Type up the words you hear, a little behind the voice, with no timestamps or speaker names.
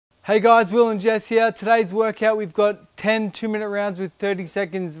Hey guys, Will and Jess here. Today's workout, we've got 10 2-minute rounds with 30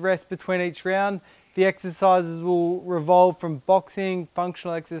 seconds rest between each round. The exercises will revolve from boxing,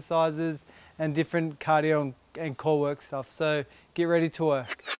 functional exercises, and different cardio and core work stuff. So get ready to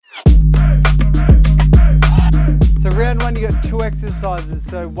work. So round one, you got 2 exercises,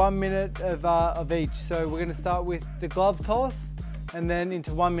 so 1 minute of each. So we're gonna start with the glove toss and then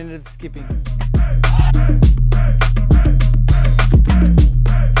into 1 minute of skipping.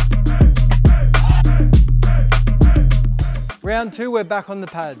 Round 2, we're back on the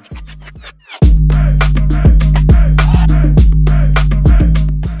pads.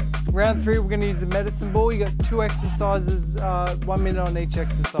 Round 3, we're going to use the medicine ball. You got 2 exercises, 1 minute on each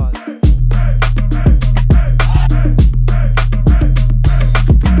exercise.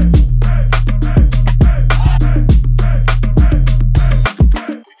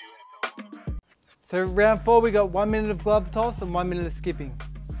 So round 4, we got 1 minute of glove toss and 1 minute of skipping.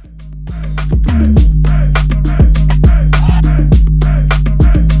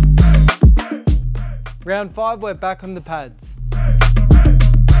 Round 5, we're back on the pads.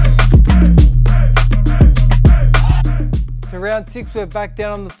 So round 6, we're back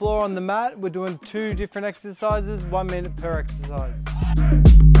down on the floor on the mat. We're doing 2 different exercises, 1 minute per exercise.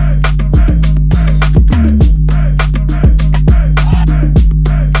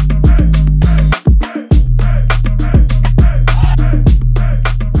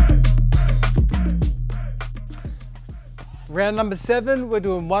 Round number 7, we're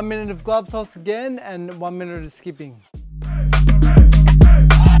doing 1 minute of glove toss again and 1 minute of skipping.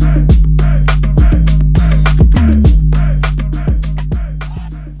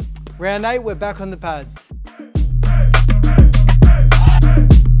 Round 8, we're back on the pads.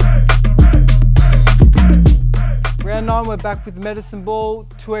 Round 9, we're back with the medicine ball,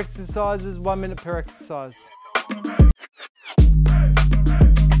 2 exercises, 1 minute per exercise.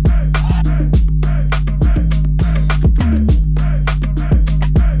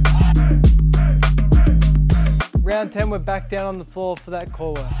 Round 10, we're back down on the floor for that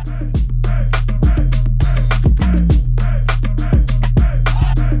core work.